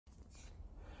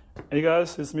Hey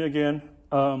guys, it's me again.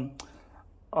 I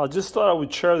just thought I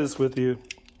would share this with you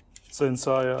since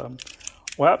what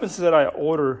happens is that I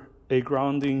order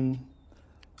an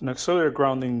auxiliary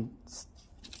grounding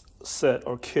set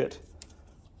or kit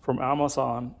from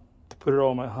Amazon to put it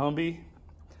on my humvee.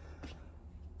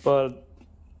 But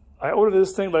I ordered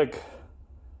this thing like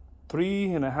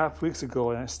 3.5 weeks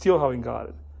ago and I still haven't got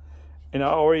it. And I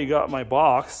already got my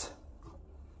box.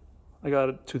 I got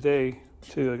it today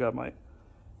too. I got my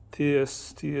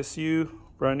TSU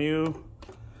brand new,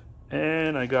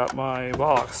 and I got my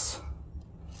box.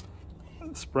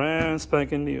 It's brand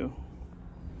spanking new.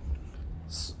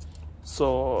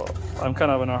 So I'm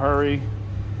kind of in a hurry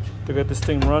to get this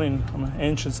thing running. I'm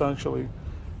anxious actually.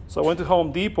 So I went to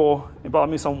Home Depot and bought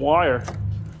me some wire.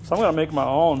 So I'm gonna make my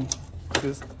own.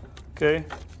 Okay,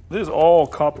 this is all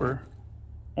copper,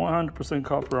 100%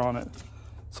 copper on it.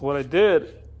 So what I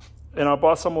did, and I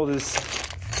bought some of these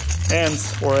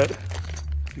ends for it,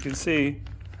 you can see,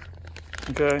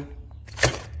 okay,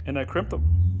 and I crimped them.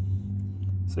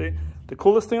 See, the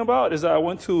coolest thing about it is that I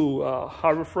went to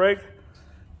Harbor Freight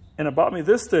and I bought me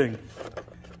this thing.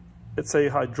 It's a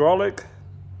hydraulic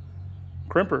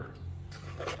crimper.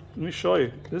 Let me show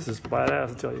you. This is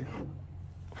badass, I tell you.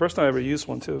 First time I ever used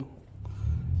one too.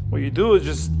 What you do is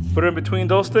just put it in between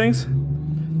those things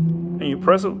and you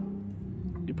press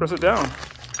it down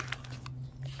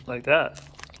like that.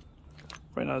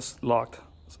 Right now it's locked,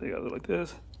 so you gotta do it like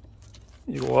this.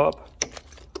 You go up,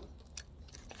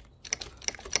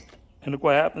 and look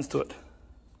what happens to it.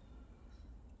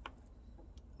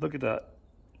 Look at that.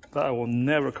 That will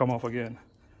never come off again.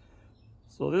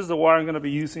 So this is the wire I'm gonna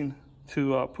be using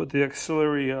to put the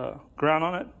auxiliary ground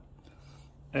on it.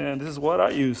 And this is what I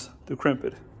use to crimp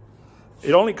it.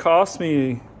 It only cost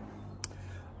me, I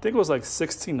think it was like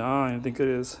 $69, I think it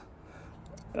is.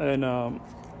 And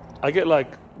I get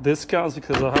like discounts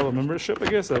because I have a membership, I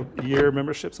guess, a year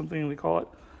membership, something they call it.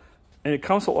 And it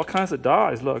comes with all kinds of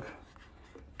dies, look.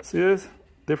 See this?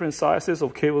 Different sizes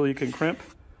of cable you can crimp.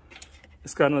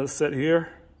 It's got another set here.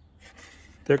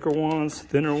 Thicker ones,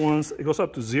 thinner ones. It goes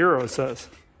up to 0, it says.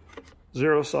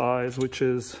 0 size, which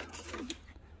is,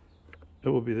 it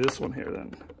will be this one here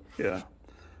then, yeah.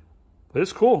 But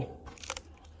it's cool.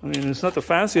 I mean, it's not the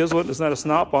fanciest one, it's not a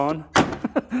snap-on.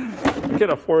 I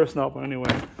can't afford a snap-on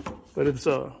anyway. But it's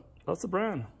that's the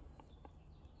brand.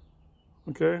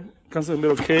 Okay, comes in a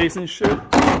little case and shit.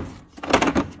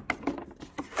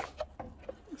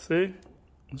 See,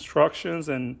 instructions,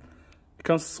 and it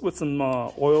comes with some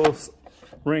oil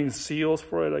ring seals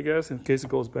for it, I guess, in case it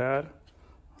goes bad.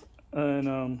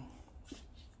 And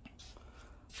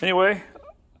anyway,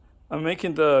 I'm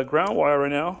making the ground wire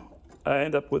right now. I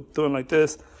end up with doing like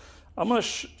this. I'm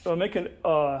making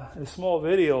a small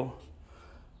video.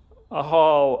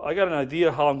 How I got an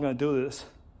idea how I'm going to do this.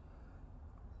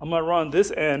 I'm going to run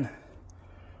this end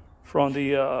from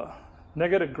the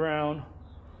negative ground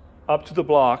up to the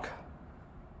block,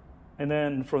 and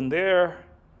then from there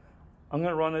I'm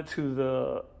going to run it to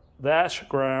the dash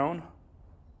ground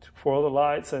for all the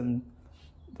lights and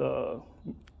the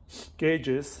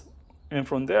gauges, and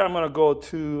from there I'm going to go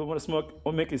to, I'm going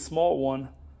to make a small one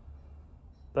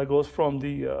that goes from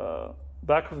the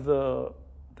back of the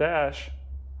dash,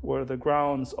 where the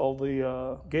grounds, all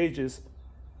the gauges,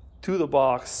 to the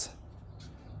box,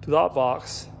 to that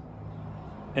box.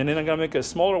 And then I'm gonna make a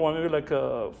smaller one, maybe like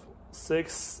a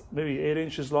 6, maybe 8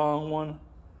 inches long one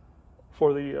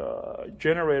for the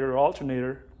generator or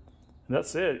alternator. And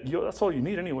that's it. That's all you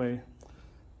need anyway,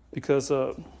 because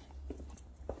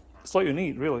that's all you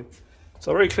need really.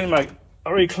 So I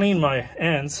already cleaned my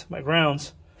ends, my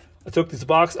grounds. I took this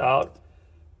box out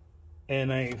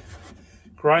and I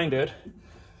grind it.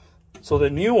 So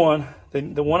the new one,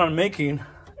 the one I'm making,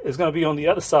 is going to be on the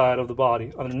other side of the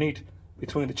body, underneath,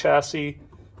 between the chassis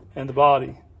and the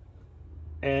body.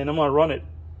 And I'm going to run it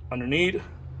underneath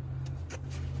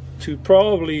to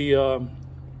probably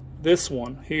this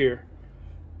one here.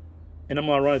 And I'm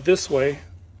going to run it this way,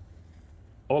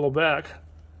 all the back.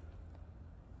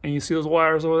 And you see those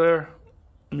wires over there?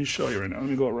 Let me show you right now. Let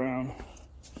me go around.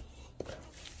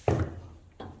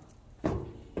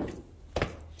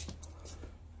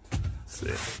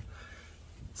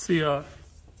 See, I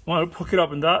want to hook it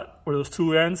up in that, where those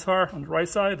two ends are on the right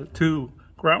side, the two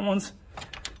ground ones.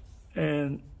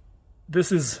 And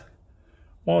this is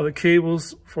one of the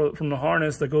cables from the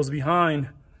harness that goes behind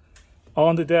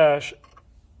on the dash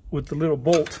with the little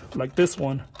bolt, like this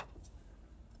one.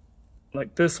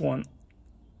 Like this one.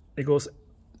 It goes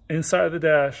inside the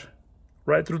dash,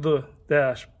 right through the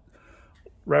dash,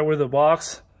 right where the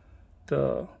box,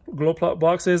 the glow plug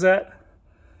box is at.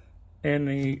 And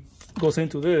it goes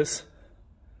into this,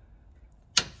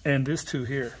 and this two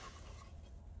here.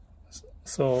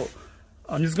 So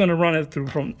I'm just gonna run it through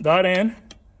from that end,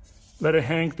 let it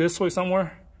hang this way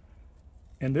somewhere,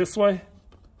 and this way,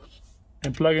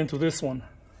 and plug into this one.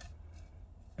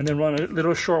 And then run a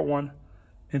little short one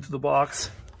into the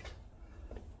box,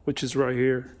 which is right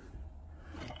here.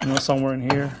 You know, somewhere in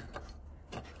here.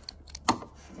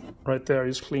 Right there, I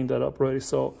just cleaned that up already.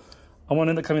 So I want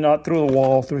it coming out through the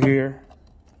wall, through here.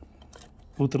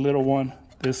 Put the little one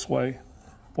this way.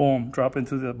 Boom, drop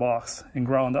into the box and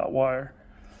ground that wire.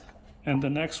 And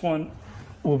the next one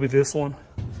will be this one,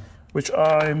 which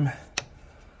I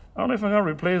don't know if I'm gonna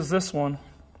replace this one.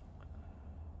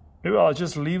 Maybe I'll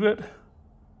just leave it,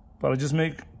 but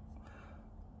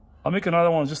I'll make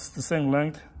another one just the same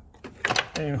length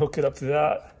and hook it up to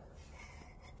that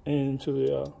and into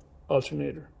the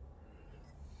alternator.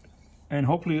 And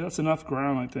hopefully that's enough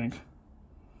ground, I think.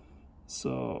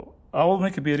 So I will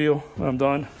make a video when I'm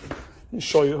done and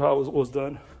show you how it was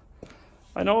done.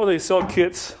 I know they sell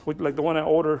kits with like the one I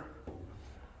ordered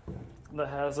that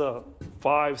has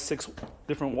 5, 6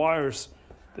 different wires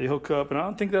they hook up, and I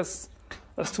don't think that's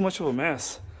too much of a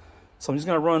mess. So I'm just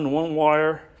gonna run one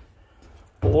wire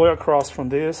all the way across from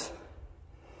this,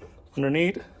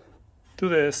 underneath, to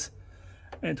this,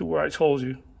 and to where I told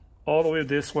you, all the way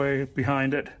this way,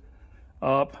 behind it,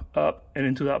 up, and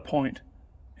into that point,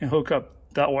 and hook up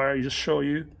that wire I just show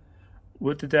you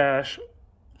with the dash,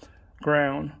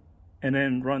 ground, and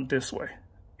then run this way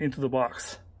into the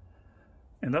box.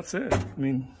 And that's it. I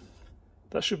mean,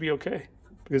 that should be okay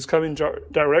because it's coming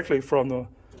directly from the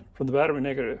battery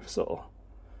negative. So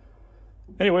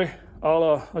anyway,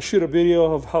 I'll shoot a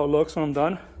video of how it looks when I'm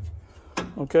done.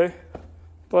 Okay,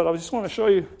 but I just want to show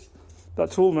you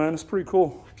that tool, man. It's pretty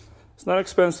cool. It's not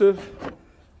expensive,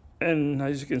 and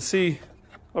as you can see,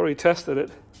 I already tested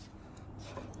it.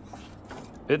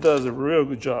 It does a real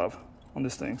good job on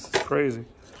this thing. It's crazy.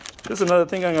 This is another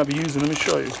thing I'm gonna be using. Let me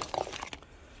show you.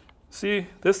 See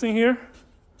this thing here?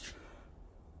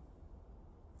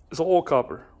 It's all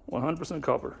copper, 100%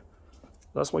 copper.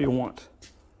 That's what you want.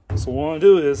 So what I'm gonna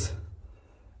do is,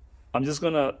 I'm just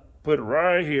gonna put it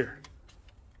right here,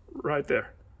 right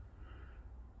there.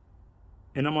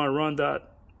 And I'm gonna run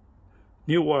that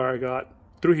new wire I got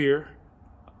through here.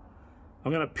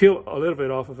 I'm gonna peel a little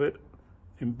bit off of it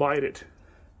and bite it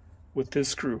with this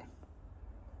screw.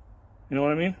 You know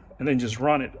what I mean? And then just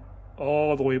run it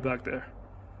all the way back there.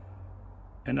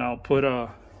 And I'll put and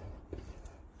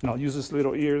I'll use this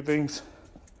little ear things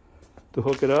to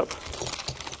hook it up.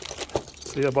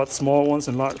 See, I bought small ones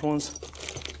and large ones.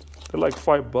 They're like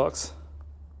 $5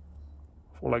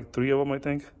 for like 3 of them, I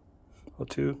think, or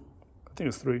 2. I think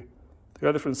it's 3. They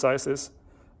got different sizes.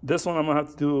 This one I'm gonna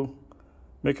have to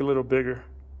make it a little bigger,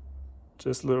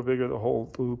 just a little bigger, the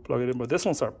hole to plug it in. But this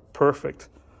ones are perfect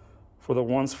for the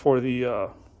ones for the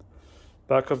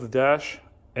back of the dash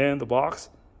and the box.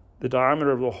 The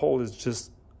diameter of the hole is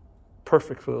just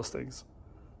perfect for those things.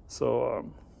 So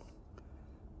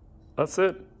that's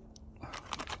it.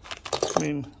 I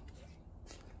mean,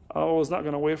 I was not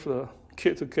gonna wait for the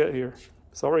kit to get here.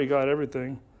 So I already got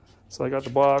everything. So I got the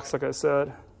box, like I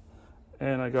said,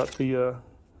 and I got the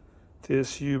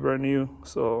TSU brand new.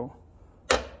 So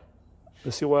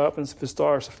let's see what happens if it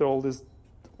starts, after all this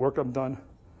work I'm done.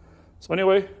 So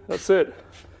anyway, that's it.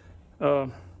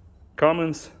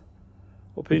 Comments,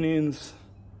 opinions,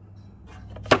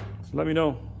 let me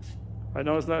know. I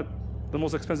know it's not the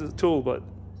most expensive tool, but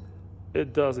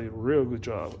it does a real good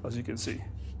job, as you can see.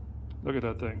 Look at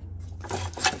that thing.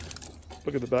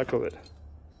 Look at the back of it.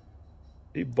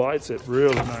 It bites it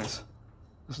really nice.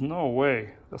 There's no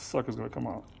way that sucker's gonna come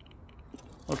out.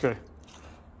 Okay,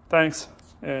 thanks,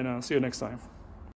 and see you next time.